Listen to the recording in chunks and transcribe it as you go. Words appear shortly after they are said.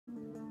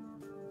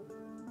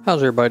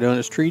How's everybody doing?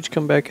 It's Treats.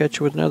 Come back at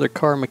you with another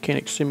Car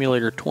Mechanic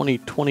Simulator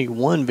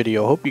 2021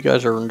 video. Hope you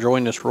guys are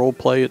enjoying this role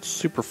play. It's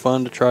super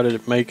fun to try to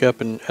make up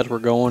and as we're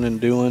going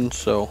and doing,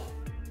 so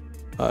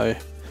I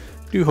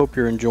do hope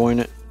you're enjoying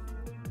it.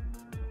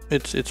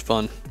 It's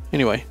fun.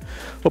 Anyway,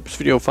 hope this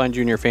video finds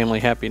you and your family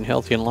happy and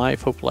healthy in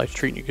life. Hope life's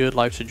treating you good.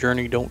 Life's a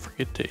journey. Don't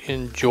forget to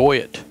enjoy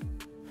it.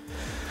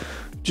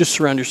 Just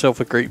surround yourself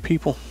with great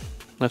people.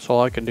 That's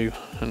all I can do.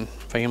 And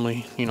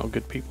family, you know,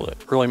 good people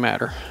that really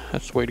matter.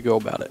 That's the way to go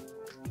about it.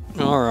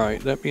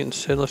 Alright, that being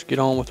said, let's get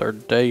on with our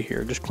day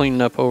here. Just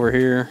cleaning up over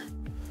here.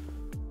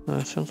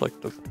 Sounds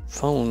like the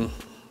phone.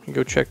 You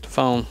go check the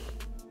phone.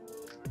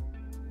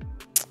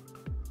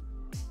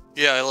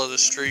 Yeah, I love the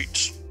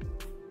Streets.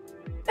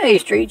 Hey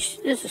Streets,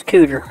 this is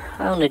Cooter.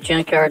 I own the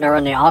junkyard and I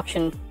run the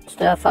auction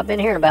stuff. I've been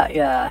hearing about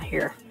you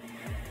here.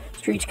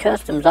 Streets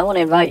Customs. I want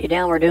to invite you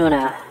down. We're doing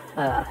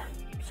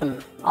some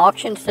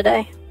auctions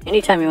today.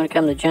 Anytime you want to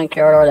come to the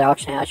junkyard or the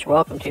auction house, you're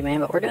welcome to,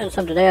 man. But we're doing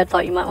some today. I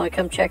thought you might want to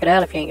come check it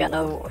out if you ain't got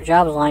no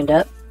jobs lined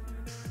up.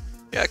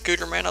 Yeah,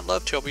 Cooter, man, I'd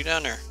love to. I'll be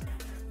down there.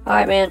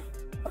 Alright, man.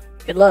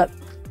 Good luck.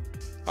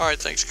 Alright,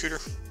 thanks,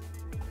 Cooter.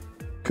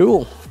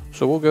 Cool.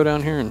 So we'll go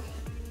down here and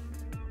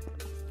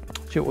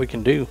see what we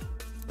can do.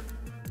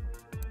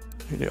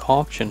 The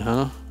auction,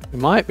 huh? We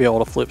might be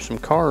able to flip some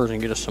cars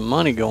and get us some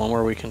money going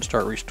where we can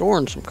start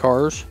restoring some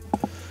cars.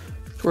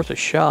 It's worth a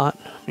shot.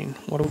 I mean,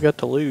 what do we got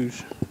to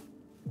lose?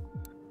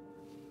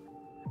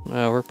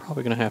 We're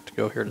probably going to have to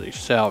go here to the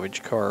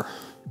salvage car.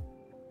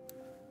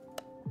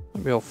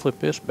 Maybe I'll flip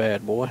this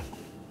bad boy.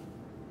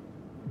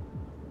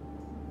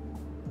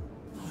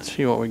 Let's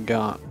see what we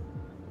got.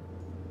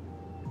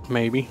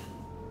 Maybe.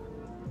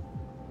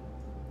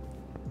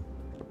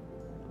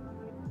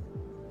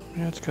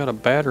 Yeah, it's got a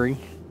battery.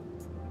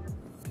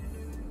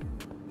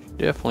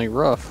 Definitely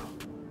rough.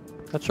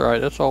 That's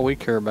alright, that's all we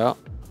care about.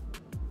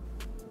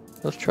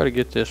 Let's try to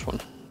get this one.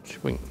 See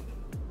if we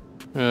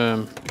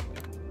can,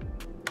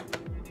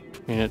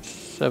 and it's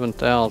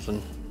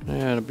 7,000.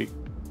 Yeah,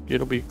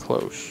 it'll be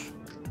close.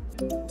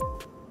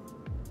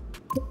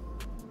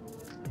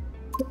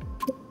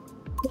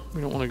 We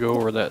don't want to go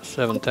over that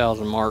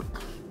 7,000 mark.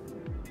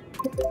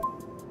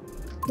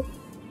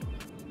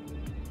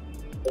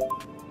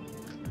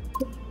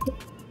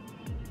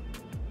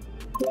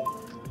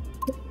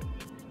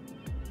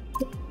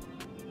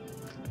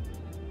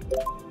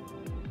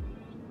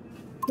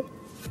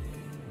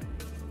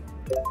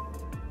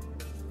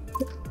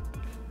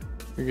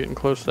 You're getting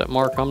close to that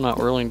mark. I'm not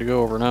willing to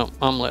go over. No,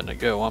 I'm letting it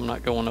go. I'm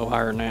not going no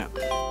higher than that.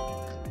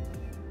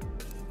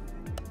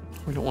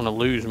 We don't want to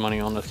lose money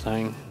on this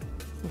thing.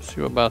 Let's see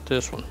what about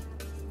this one.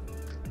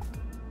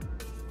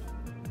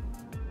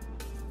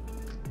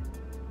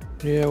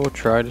 Yeah, we'll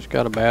try it. It's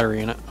got a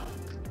battery in it.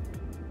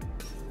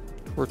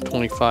 It's worth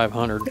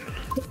 2,500.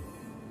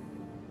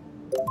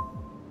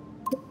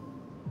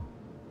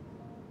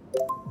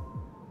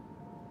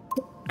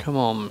 Come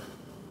on.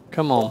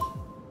 Come on.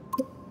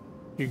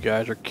 You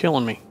guys are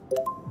killing me.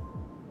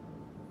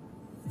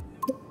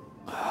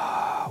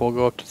 We'll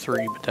go up to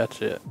 3, but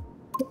that's it.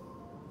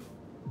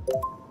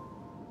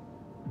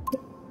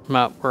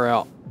 We're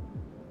out.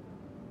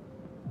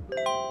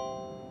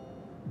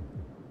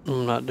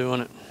 I'm not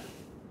doing it.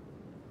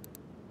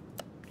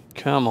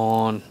 Come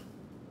on.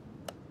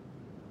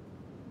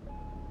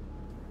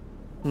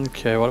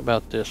 Okay, what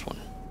about this one?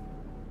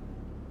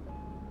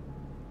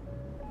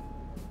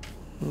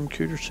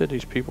 Cooter said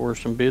these people were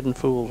some bidding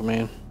fools,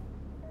 man.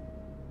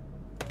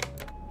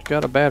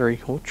 Got a battery.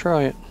 We'll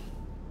try it.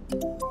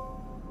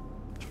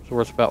 It's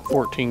worth about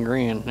 14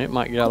 grand. It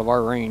might get out of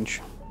our range.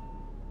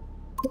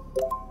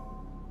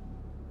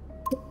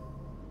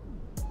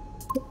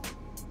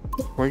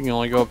 We can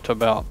only go up to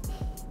about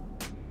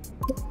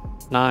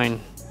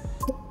 9.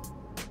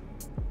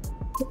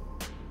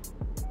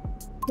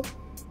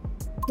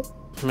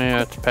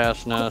 Yeah, it's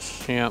passing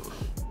us. Yep.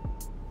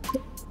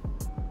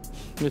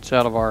 It's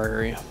out of our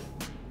area.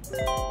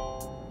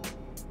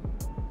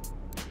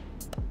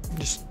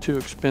 Just too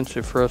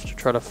expensive for us to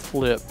try to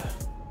flip.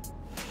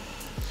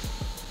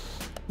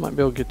 Might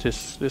be able to get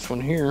this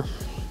one here.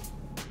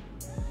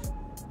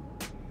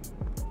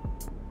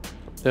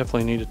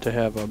 Definitely needed to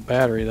have a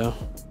battery though.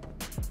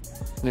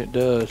 And it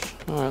does.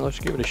 Alright, let's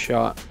give it a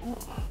shot.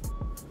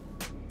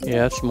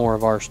 Yeah, it's more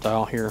of our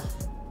style here.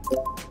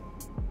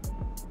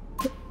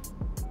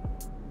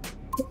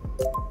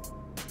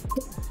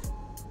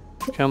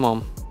 Come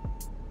on.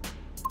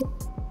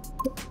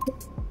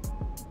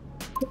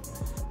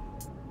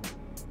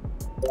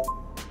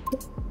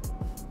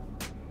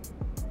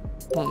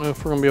 I don't know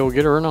if we're gonna be able to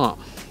get her or not.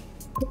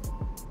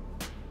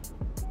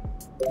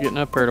 Getting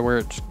up there to where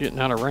it's getting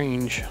out of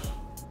range.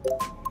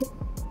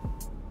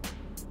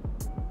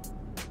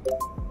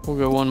 We'll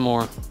go one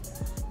more.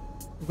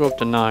 We'll go up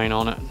to 9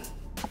 on it.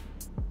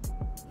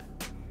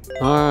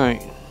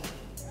 Alright.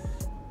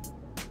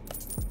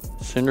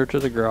 Send her to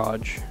the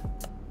garage.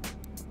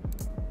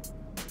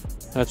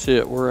 That's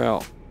it, we're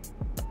out.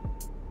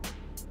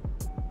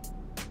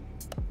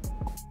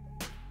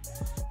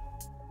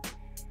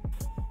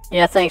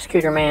 Yeah, thanks,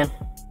 Cooter, man.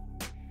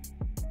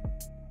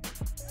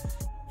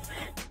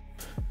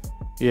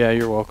 Yeah,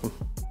 you're welcome.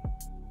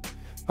 I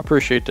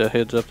appreciate the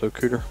heads up though,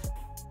 Cooter.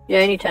 Yeah,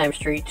 anytime,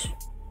 Streets.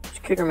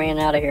 Scooter Man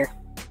out of here.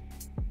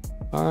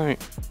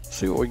 Alright,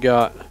 see what we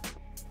got.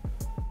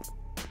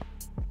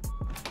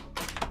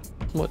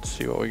 Let's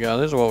see what we got.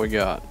 This is what we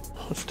got.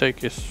 Let's take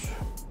this,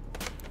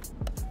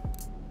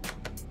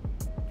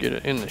 get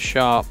it in the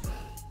shop.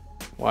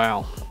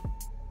 Wow.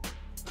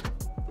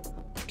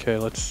 Okay,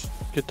 let's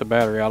get the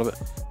battery out of it.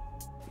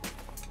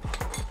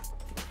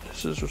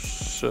 This is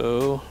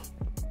so.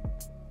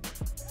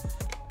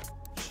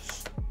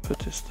 Let's put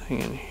this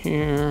thing in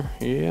here.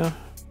 Yeah.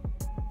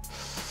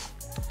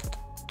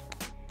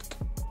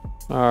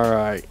 All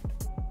right.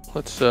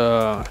 Let's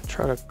try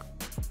to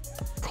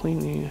clean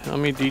the. Let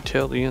me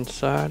detail the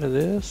inside of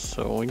this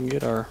so we can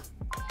get our.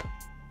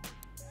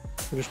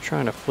 I'm just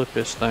trying to flip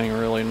this thing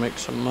really and make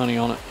some money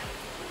on it.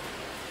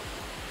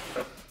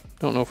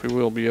 Don't know if we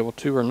will be able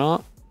to or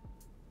not,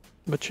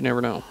 but you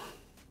never know.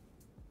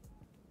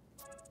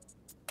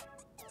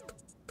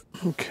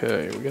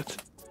 Okay, we got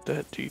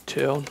that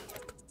detailed.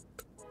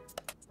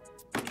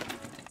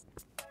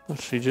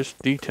 Let's see, just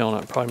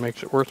detailing it probably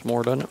makes it worth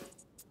more, doesn't it?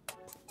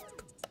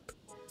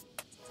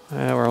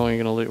 Yeah, we're only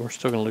gonna lose. We're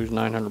still gonna lose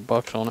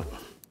 $900 on it.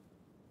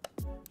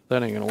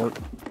 That ain't gonna work.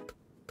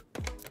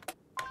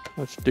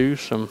 Let's do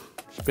some.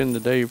 Spend the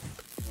day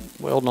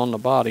welding on the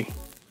body.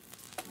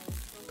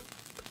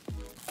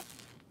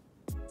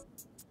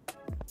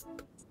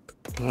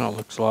 Oh, it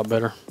looks a lot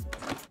better.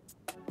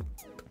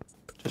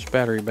 Just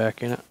battery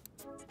back in it.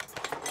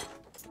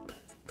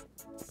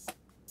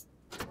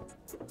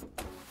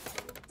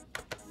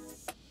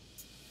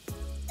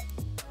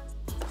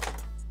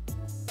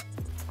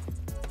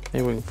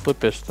 Maybe we can flip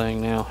this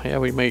thing now. Yeah,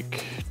 we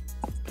make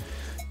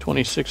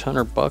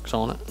 $2,600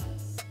 on it.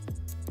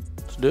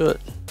 Let's do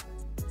it.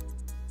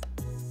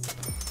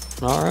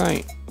 All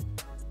right.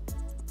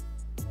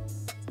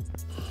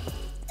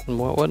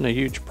 Well, it wasn't a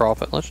huge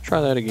profit. Let's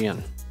try that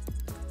again.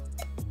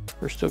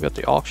 We've still got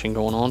the auction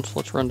going on, so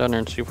let's run down there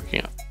and see if we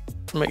can't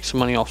make some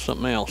money off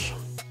something else.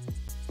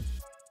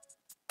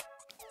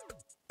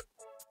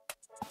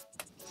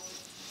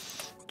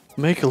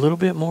 Make a little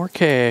bit more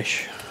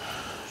cash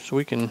so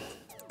we can.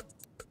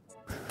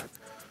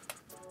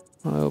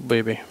 Oh,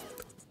 baby.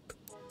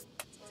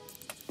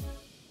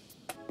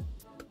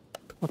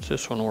 What's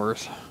this one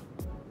worth?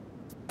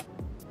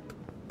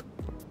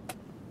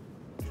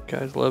 These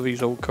guys love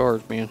these old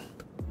cars, man.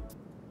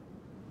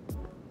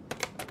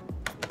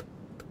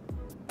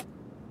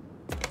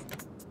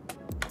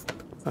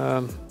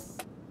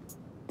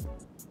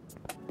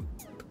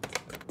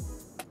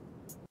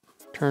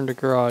 Turn to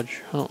garage.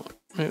 Oh,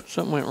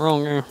 something went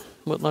wrong there.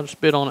 Wouldn't let us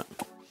bid on it.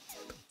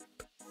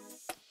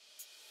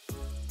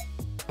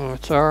 Oh,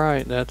 it's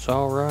alright. That's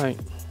alright.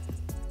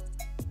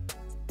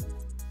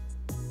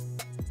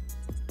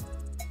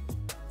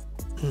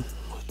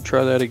 Let's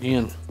try that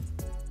again.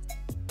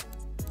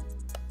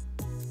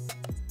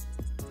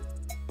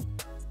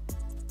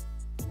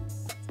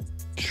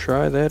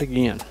 Try that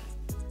again.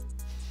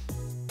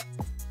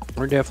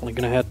 We're definitely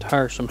going to have to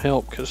hire some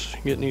help because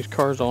getting these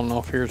cars on and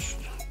off here is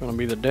going to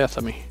be the death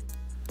of me.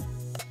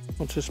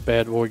 What's this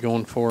bad boy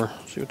going for?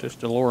 See what this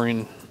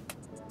DeLorean.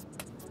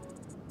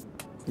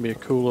 Be a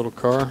cool little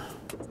car.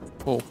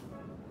 Oh,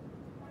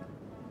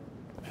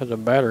 has a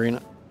battery in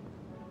it.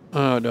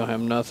 Oh, I don't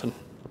have nothing.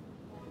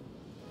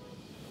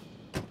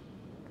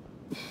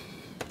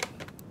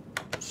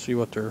 Let's see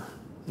what they're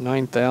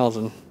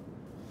 9,000.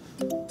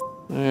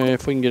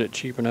 If we can get it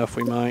cheap enough,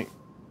 we might.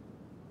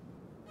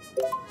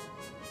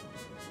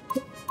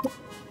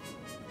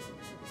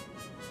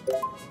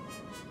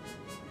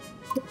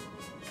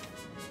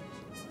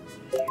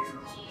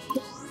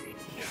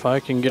 If I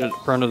can get it in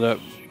front of that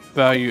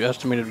value,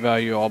 estimated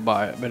value, I'll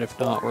buy it. But if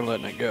not, we're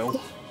letting it go.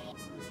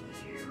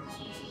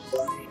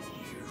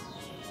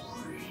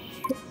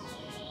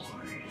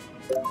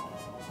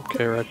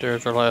 Okay, right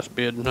there's our last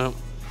bid. No,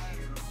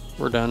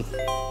 we're done.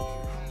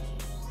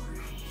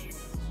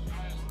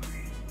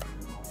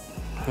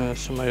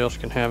 Somebody else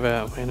can have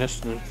that. Man, this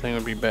thing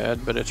would be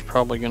bad, but it's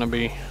probably going to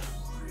be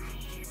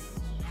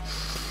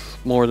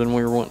more than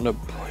we were wanting to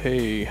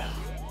pay.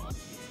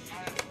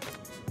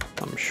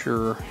 I'm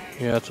sure.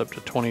 Yeah, it's up to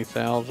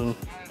 20,000.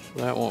 So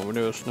that won't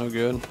do us no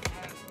good.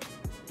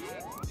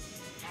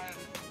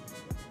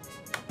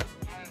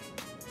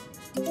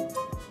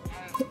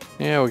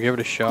 Yeah, we'll give it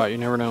a shot. You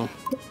never know.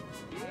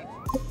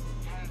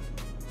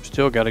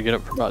 Still got to get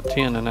up for about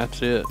 10, and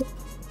that's it.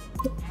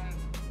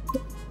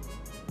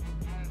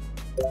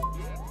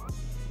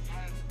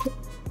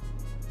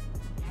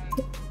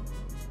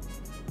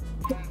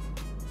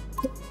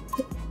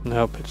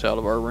 Nope, it's out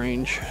of our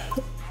range.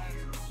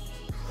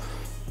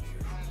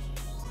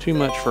 Too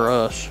much for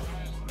us.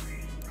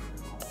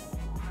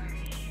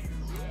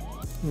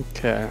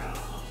 Okay.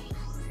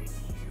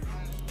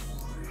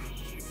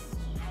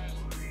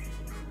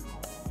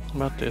 How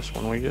about this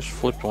one? We just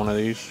flipped one of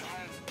these.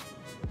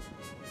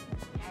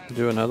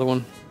 Do another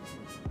one.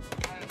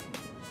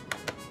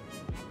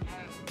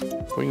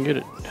 We can get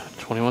it.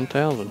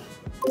 21,000.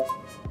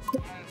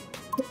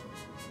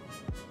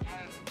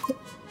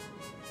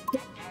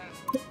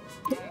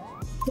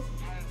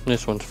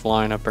 This one's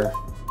flying up there.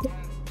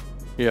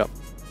 Yep.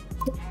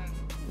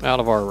 Out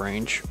of our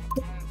range.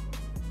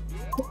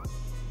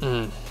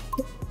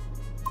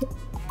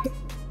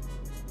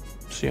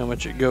 See how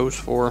much it goes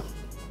for.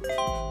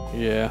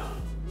 Yeah.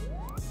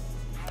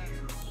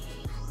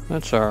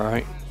 That's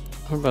alright.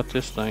 What about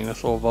this thing?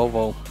 This little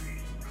Volvo.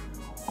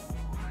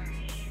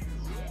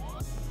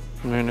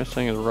 Man, this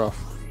thing is rough.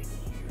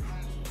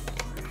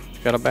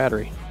 It's got a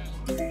battery.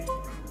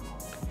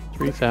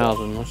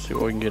 3,000. Let's see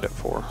what we can get it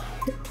for.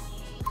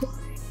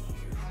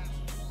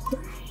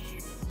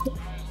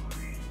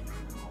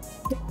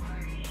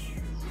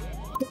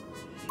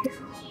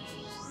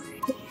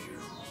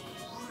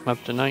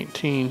 Up to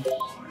 19.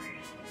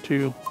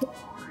 2.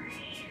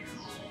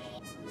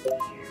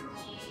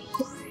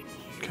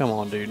 Come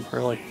on, dude.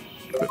 Really?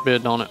 Quit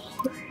bidding on it.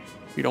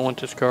 You don't want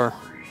this car.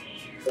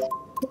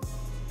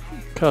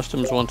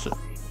 Customs wants it.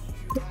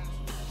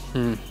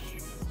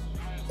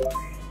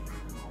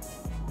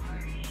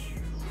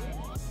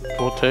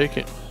 We'll take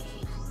it.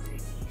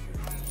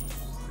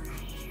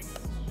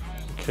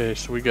 Okay,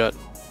 so we got...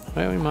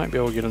 Well, we might be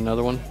able to get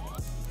another one.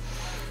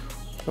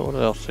 So what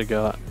else they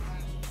got?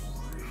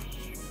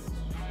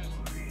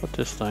 What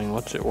this thing?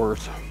 What's it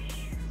worth?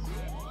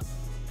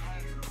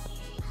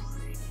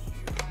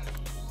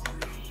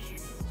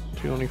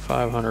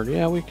 $2,500.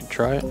 Yeah, we could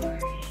try it.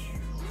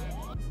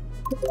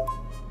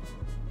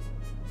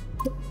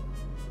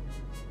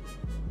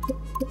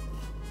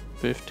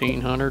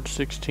 $1,500,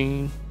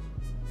 16,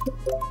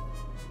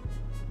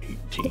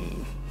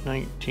 18,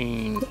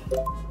 19,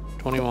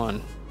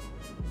 21.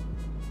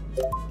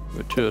 Give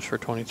it to us for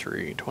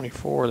 23,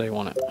 24. They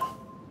want it.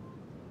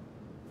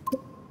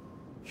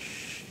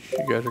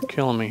 You guys are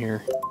killing me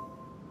here.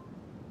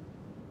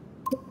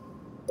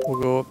 We'll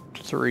go up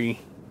to 3.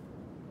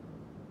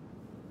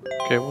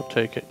 Okay, we'll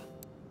take it.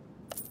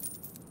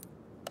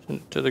 Send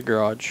it to the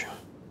garage.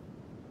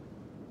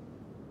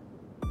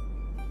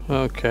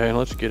 Okay,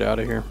 let's get out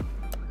of here.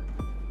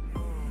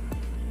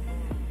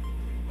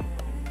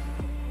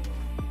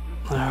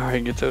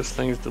 Alright, get those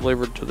things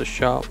delivered to the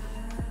shop.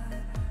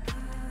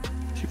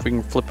 See if we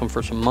can flip them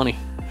for some money.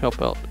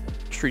 Help out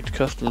Streets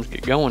Customs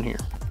get going here.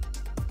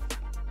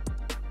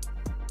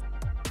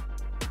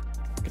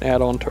 Can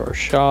add on to our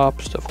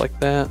shop, stuff like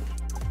that.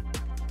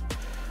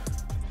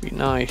 Be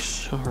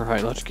nice.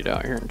 Alright, let's get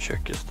out here and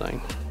check this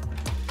thing.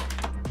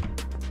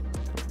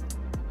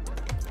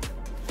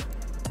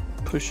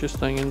 Push this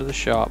thing into the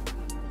shop.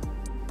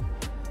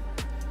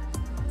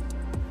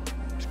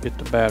 Let's get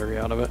the battery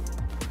out of it.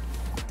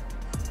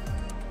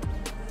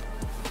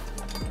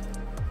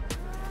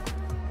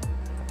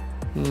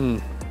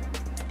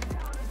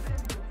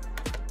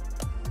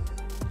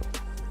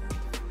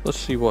 Let's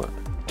see what,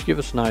 to give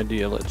us an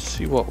idea, let's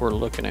see what we're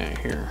looking at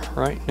here.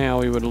 Right now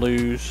we would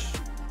lose,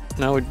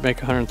 now we'd make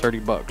 130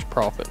 bucks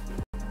profit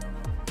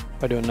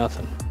by doing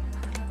nothing.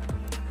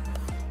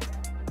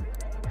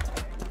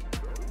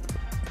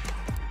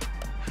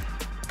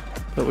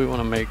 But we want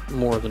to make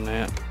more than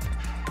that.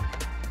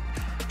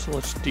 So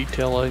let's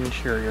detail the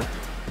interior.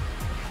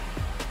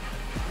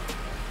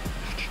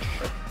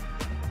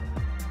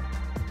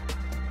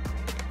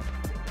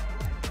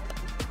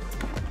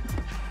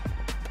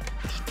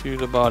 Let's do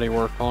the body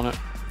work on it.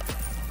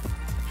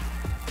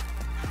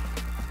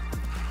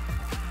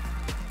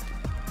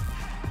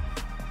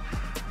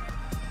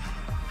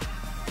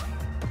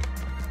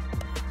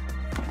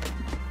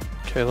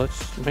 Okay,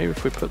 let's, maybe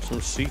if we put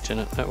some seats in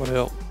it, that would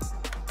help.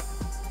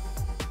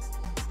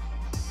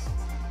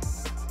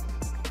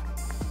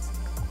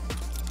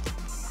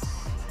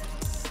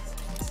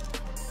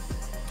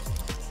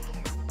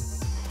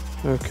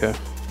 Okay,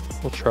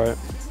 we'll try it.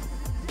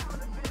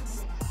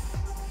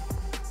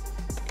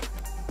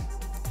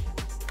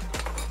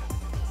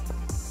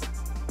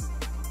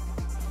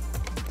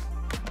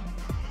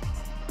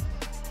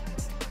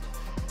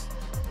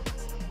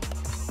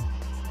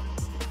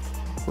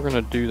 We're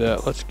gonna do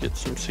that. Let's get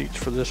some seats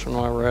for this one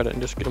while we're at it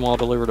and just get them all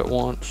delivered at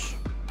once.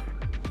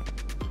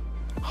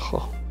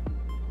 Oh.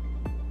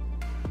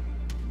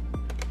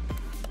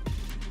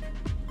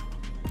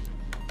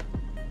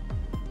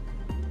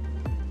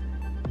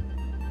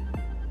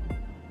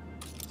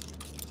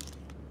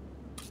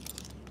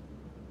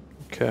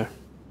 Okay.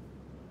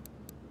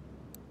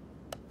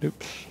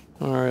 Oops.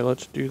 Alright,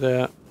 let's do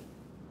that.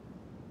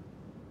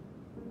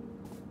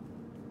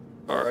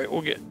 Alright,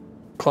 we'll get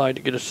Clyde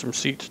to get us some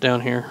seats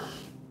down here.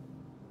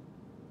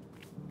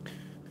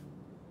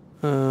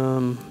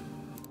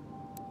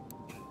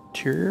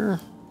 Interior.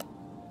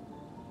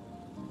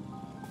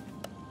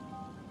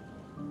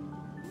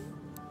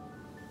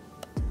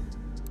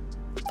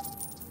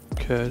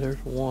 Okay, there's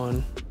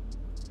one.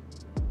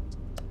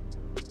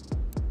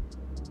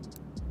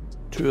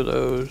 2 of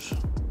those.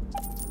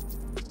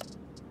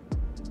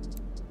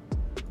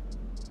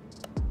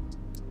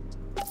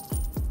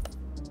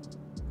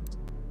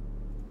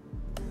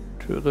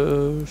 Two of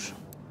those.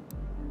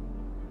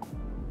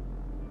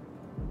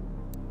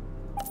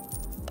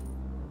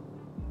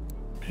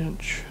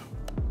 Bench.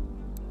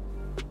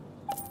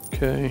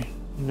 Okay,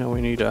 now we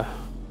need a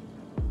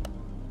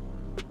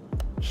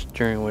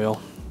steering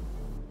wheel.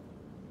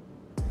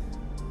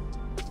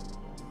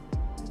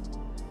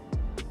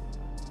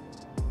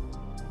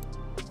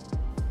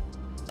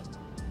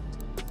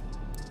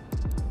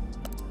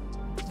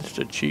 Just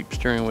a cheap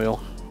steering wheel.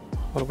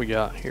 What do we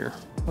got here?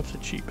 What's the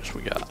cheapest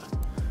we got?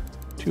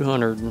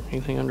 200.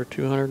 Anything under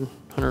 200?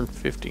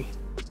 150.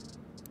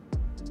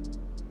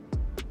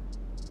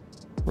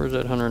 Where's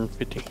that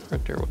 150?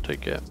 Right there, we'll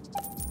take that.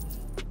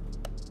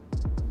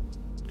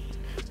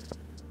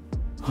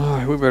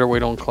 Alright, we better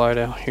wait on Clyde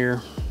out here.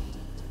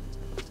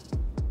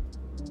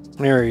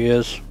 There he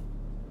is.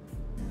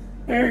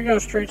 There you go,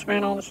 Streets,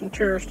 man, all this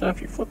interior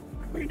stuff. You flip.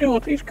 What are you doing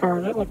with these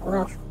cars? They look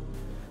rough.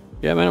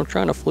 Yeah, man, I'm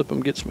trying to flip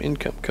them, get some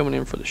income coming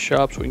in for the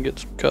shop so we can get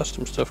some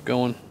custom stuff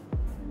going.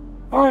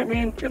 Alright,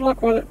 man, good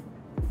luck with it.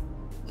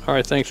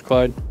 Alright, thanks,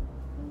 Clyde.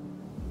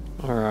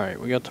 Alright,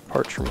 we got the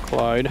parts from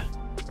Clyde.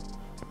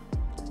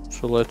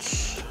 So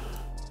let's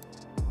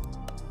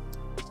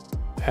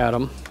add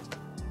them.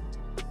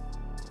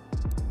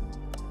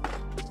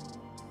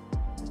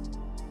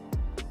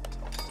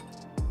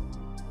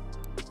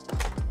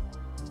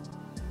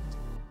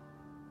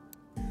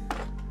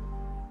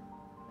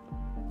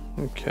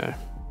 Okay.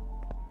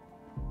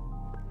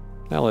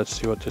 Now let's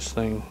see what this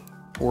thing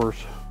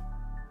worth.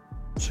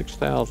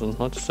 6,000.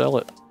 Let's sell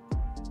it.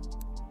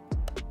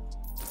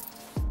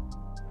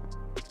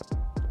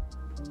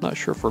 Not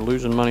sure if we're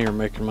losing money or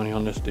making money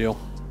on this deal.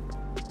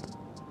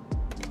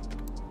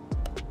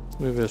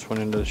 Move this one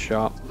into the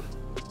shop.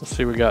 Let's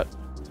see, we got,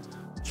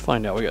 let's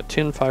find out. We got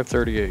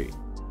 10,538.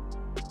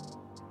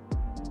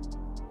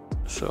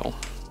 So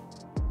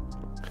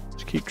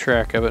let's keep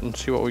track of it and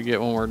see what we get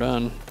when we're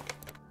done.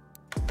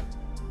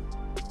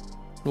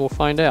 We'll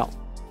find out.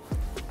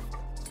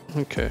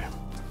 Okay.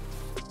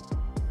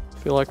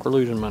 Feel like we're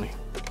losing money.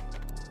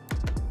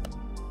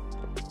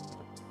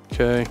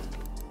 Okay.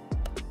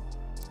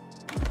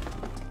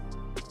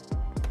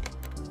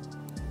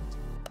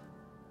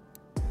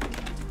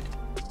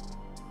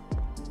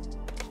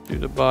 Do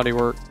the body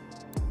work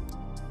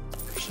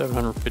for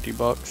 750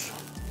 bucks.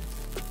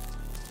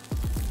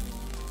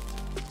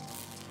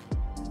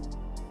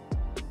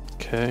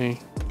 Okay.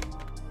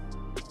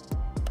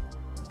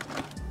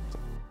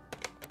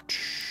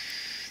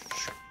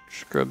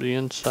 Scrub the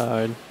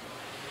inside.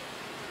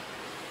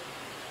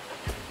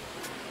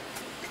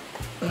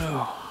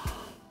 Oh.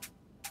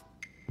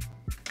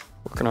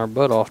 Working our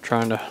butt off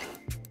trying to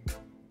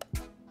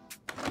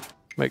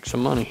make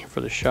some money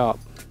for the shop.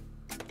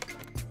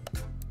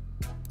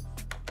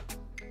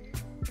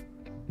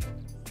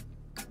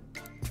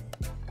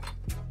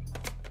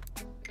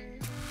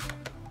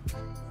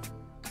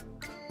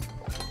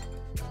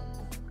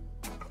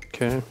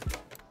 Okay.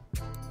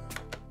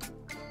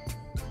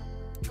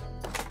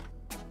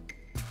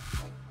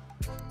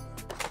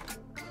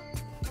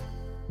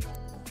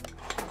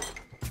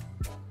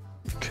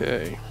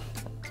 Okay.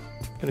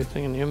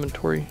 Anything in the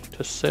inventory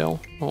to sell?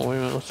 Oh, wait a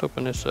minute. Let's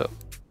open this up.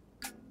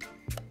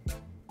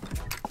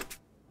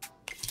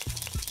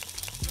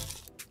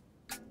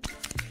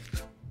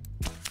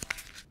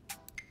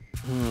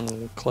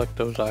 Collect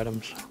those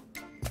items.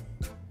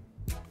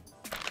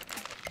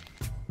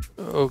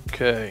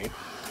 Okay.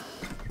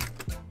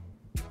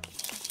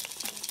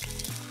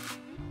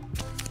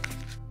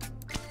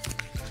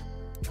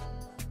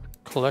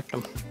 Collect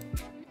them.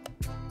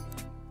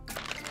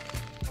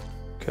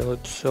 Okay,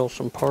 let's sell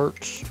some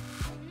parts.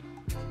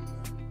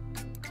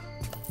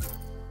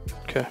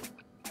 Okay.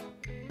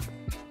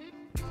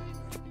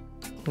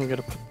 I'm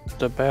gonna put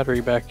the battery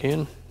back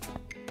in.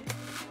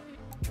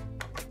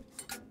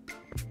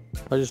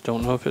 I just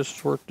don't know if this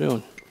is worth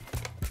doing.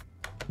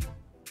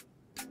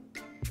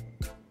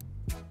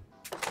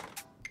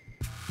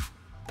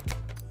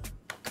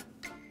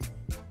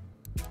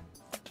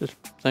 This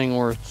thing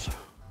worth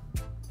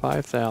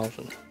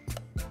 5,000.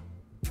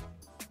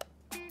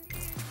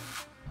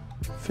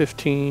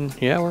 15.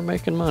 Yeah, we're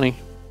making money.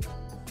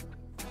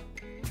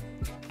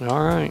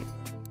 All right.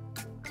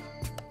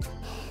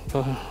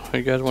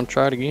 You guys want to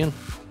try it again?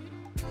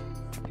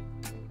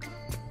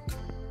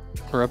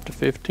 We're up to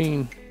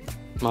 15.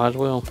 Might as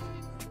well.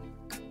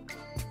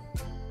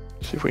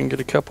 See if we can get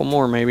a couple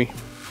more, maybe.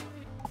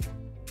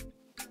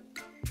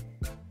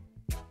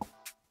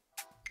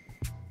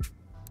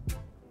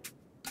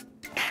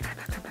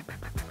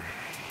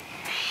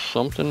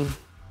 Something.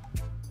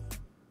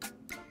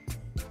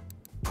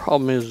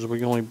 Problem is we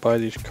can only buy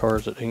these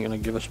cars that ain't gonna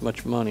give us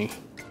much money.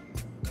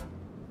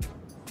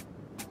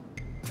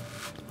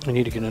 I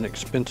need to get an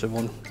expensive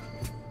one.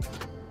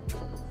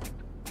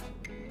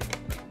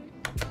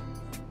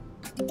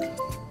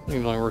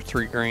 It's only worth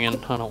 3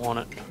 grand. I don't want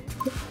it.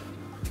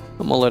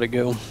 I'm gonna let it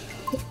go.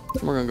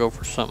 We're gonna go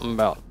for something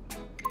about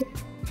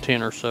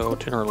 10 or so,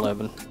 10 or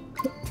 11.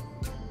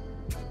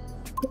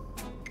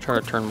 Try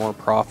to turn more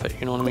profit,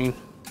 you know what I mean?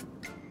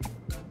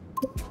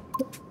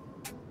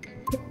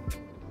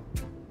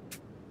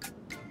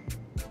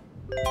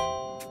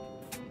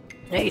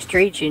 Hey,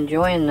 Streets, you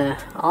enjoying the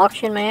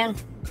auction, man?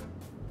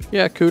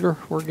 Yeah, Cooter,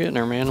 we're getting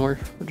there, man. We're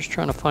just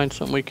trying to find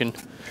something we can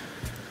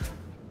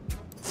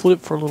flip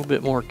for a little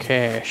bit more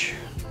cash.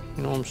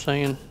 You know what I'm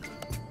saying?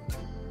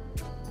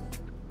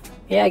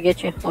 Yeah, I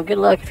get you. Well, good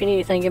luck. If you need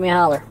anything, give me a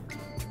holler.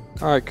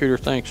 Alright, Cooter,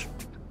 thanks.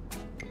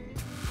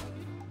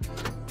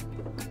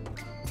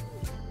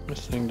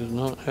 This thing does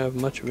not have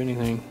much of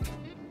anything.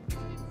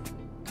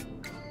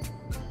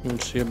 You can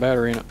see a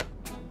battery in it.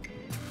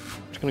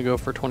 It's gonna go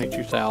for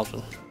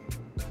 22,000.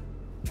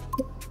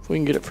 If we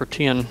can get it for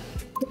 10,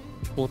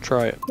 we'll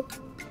try it.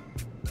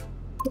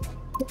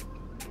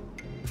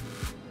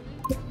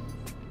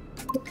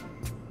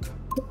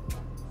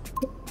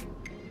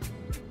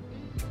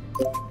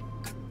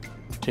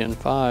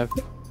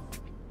 $10.5.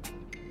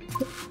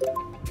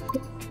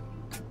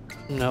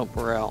 Nope,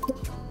 we're out.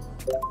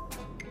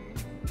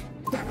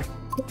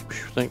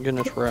 Thank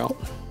goodness we're out.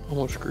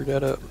 Almost screwed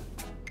that up.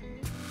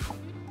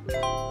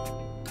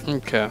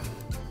 Okay.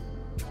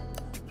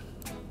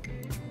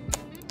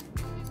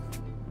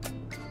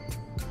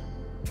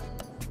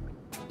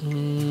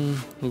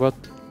 What?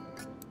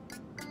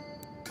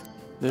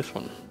 This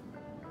one.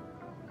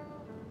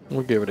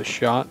 We'll give it a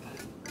shot.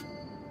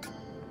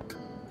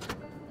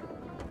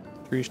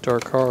 3-star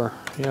car.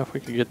 Yeah, if we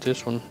could get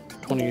this one.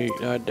 28,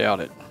 I doubt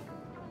it.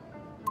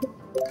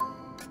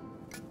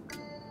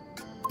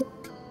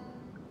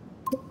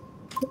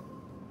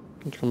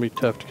 It's gonna be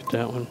tough to get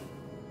that one.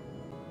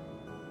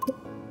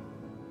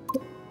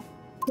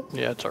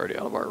 Yeah, it's already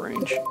out of our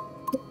range.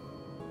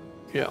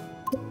 Yeah.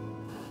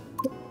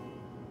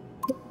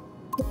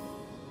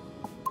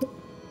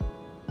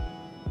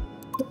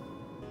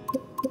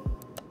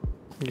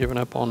 Giving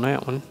up on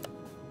that one.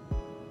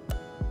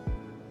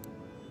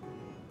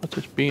 What's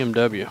this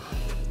BMW?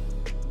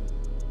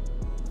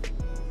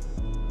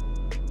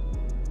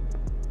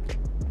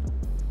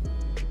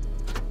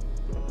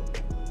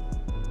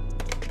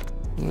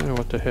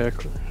 What the heck?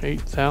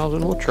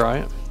 8,000, we'll try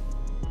it.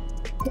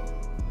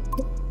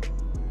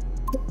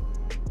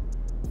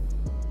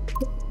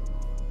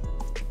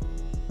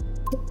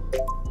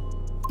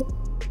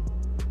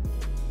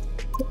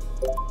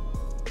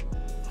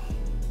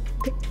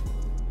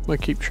 We'll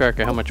keep track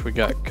of how much we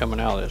got coming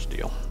out of this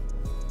deal.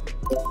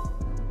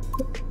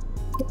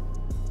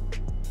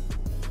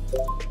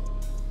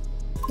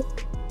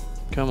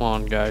 Come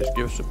on, guys,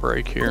 give us a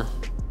break here.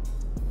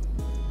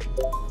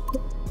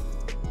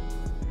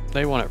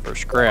 They want it for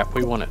scrap,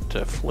 we want it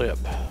to flip.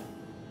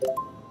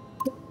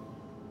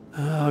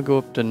 I'll go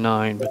up to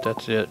 9, but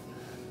that's it.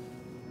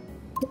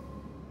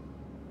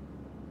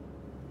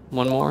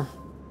 One more?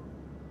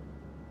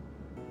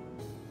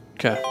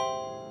 Okay.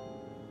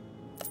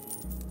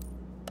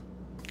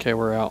 Okay,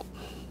 we're out.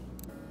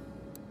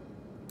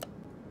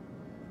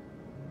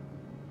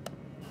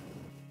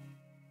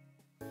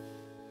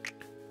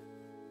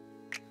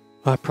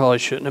 I probably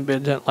shouldn't have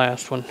bid that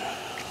last one.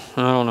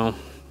 I don't know.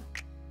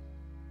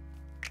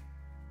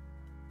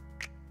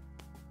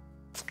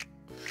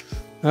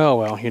 Oh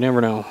well, you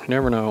never know. You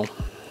never know.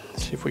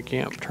 Let's see if we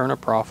can't turn a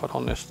profit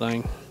on this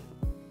thing.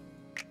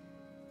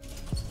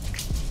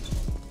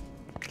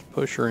 Let's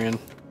push her in.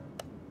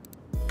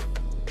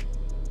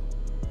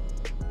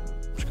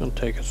 It's going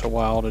to take us a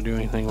while to do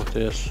anything with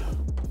this. Yeah,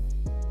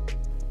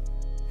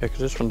 because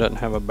this one doesn't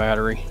have a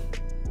battery.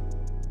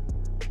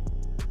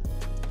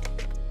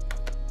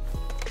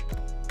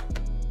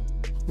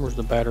 Where's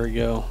the battery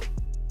go?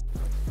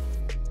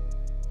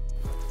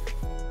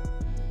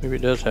 Maybe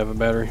it does have a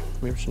battery.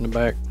 Maybe it's in the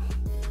back.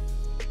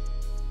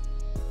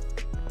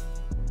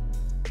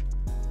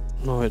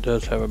 No, it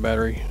does have a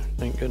battery.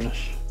 Thank goodness.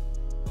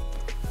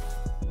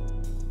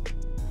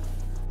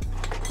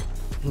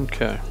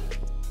 Okay.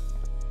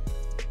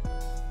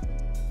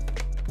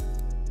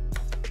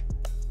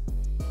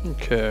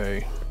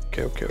 Okay.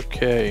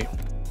 Okay.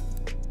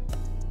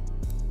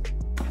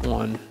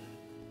 One.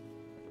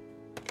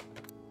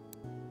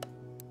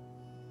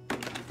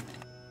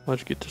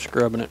 Let's get to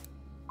scrubbing it.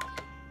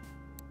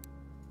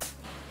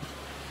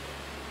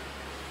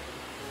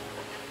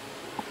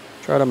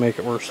 Try to make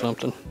it worth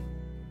something.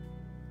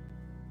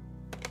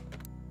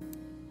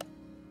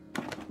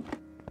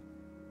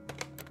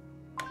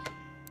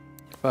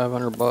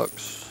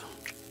 $500.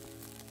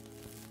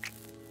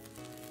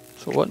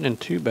 So it wasn't in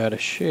too bad a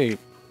shape.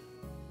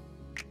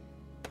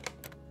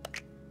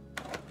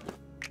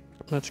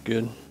 That's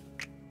good.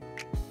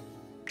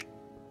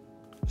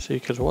 See,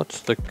 because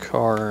what's the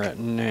car at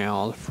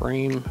now? The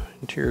frame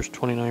interior is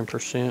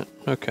 29%.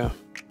 Okay.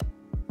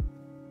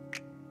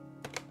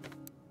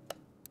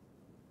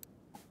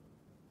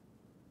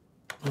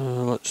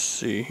 Let's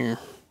see here.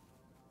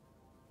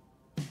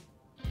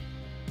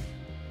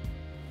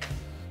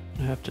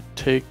 I have to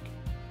take.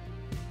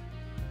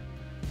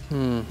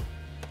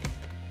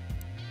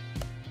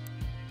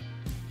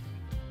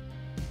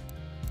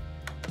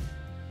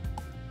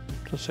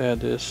 Let's add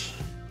this.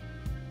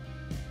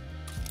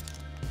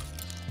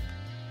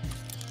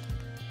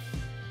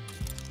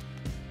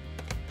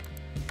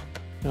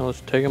 Now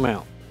let's take them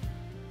out.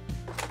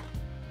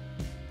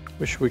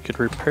 Wish we could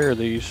repair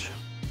these.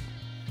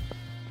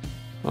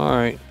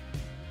 Alright.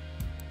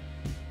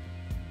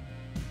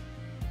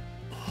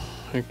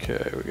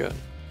 Okay, we got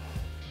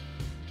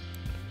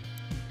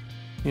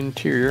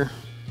interior.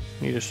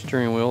 Need a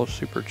steering wheel, a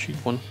super cheap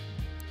one.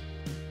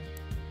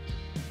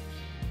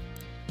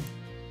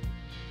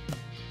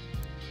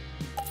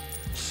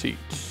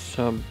 Seats.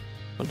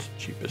 What's the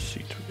cheapest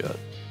seats we got?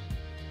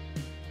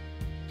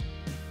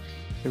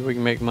 Maybe we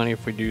can make money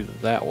if we do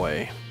that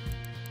way.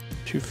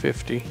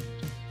 $250.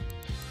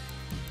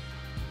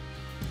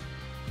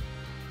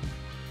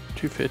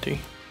 $250.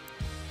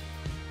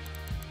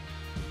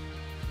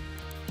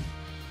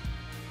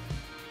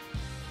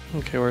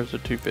 Okay, where's the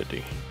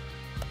 $250?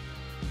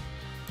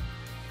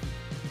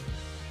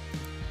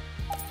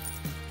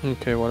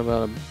 Okay, what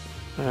about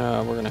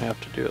a... we're gonna have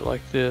to do it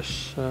like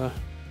this. No,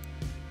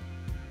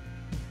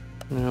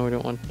 we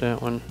don't want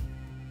that one.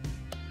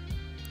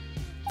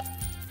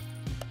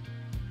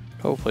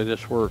 Hopefully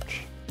this works.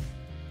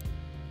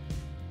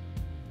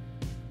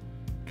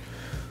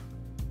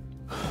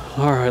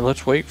 Alright,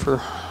 let's wait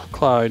for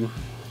Clyde.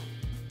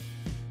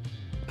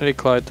 Hey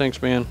Clyde,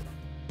 thanks man.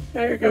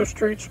 There you go,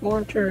 Streets. More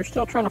interior.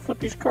 Still trying to flip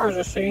these cars,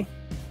 I see.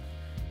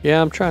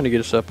 Yeah, I'm trying to get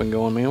us up and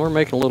going, man. We're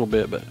making a little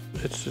bit, but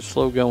it's just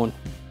slow going.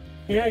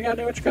 Yeah, you gotta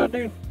do what you gotta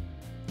do.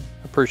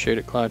 Appreciate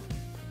it, Clyde.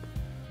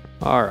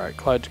 Alright,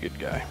 Clyde's a good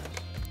guy.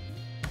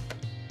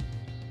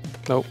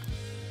 Nope.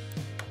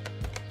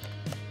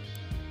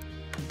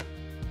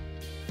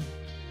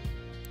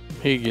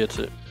 He gets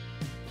it.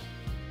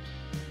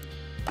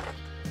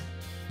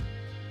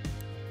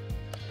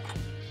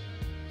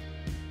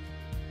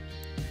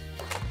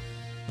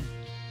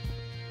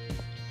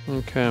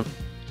 Okay.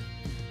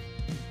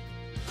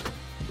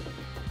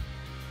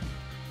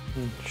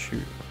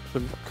 Shoot.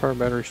 The car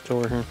battery's still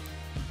over here.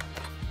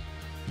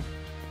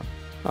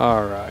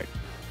 Alright.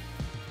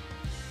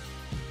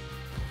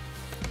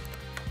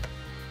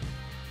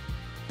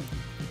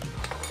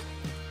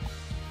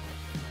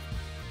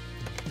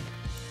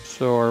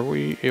 So are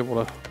we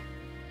able to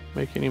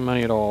make any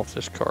money at all off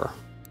this car?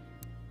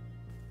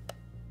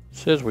 It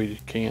says we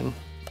can.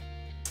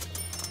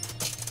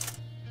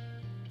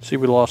 See,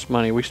 we lost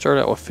money. We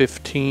started out with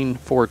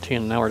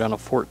 15,410. Now we're down to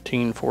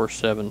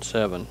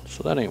 14,477.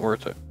 So that ain't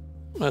worth it.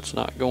 That's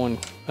not going.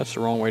 That's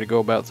the wrong way to go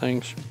about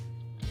things.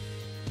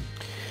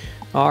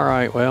 All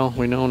right. Well,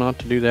 we know not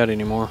to do that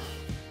anymore.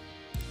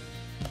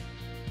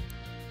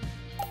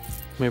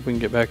 Maybe we can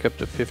get back up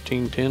to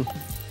 1510.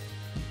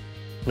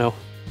 No.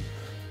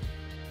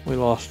 We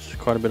lost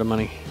quite a bit of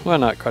money. Well,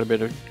 not quite a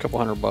bit. A couple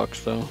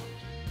 $100 though.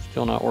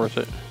 Still not worth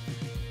it.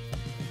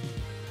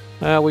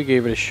 We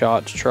gave it a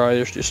shot to try.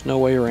 There's just no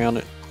way around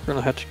it. We're going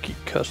to have to keep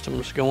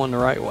customs going the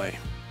right way.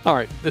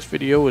 Alright, this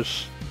video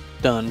is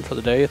done for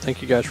the day.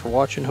 Thank you guys for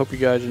watching. Hope you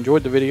guys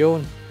enjoyed the video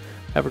and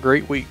have a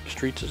great week.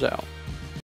 Streets is out.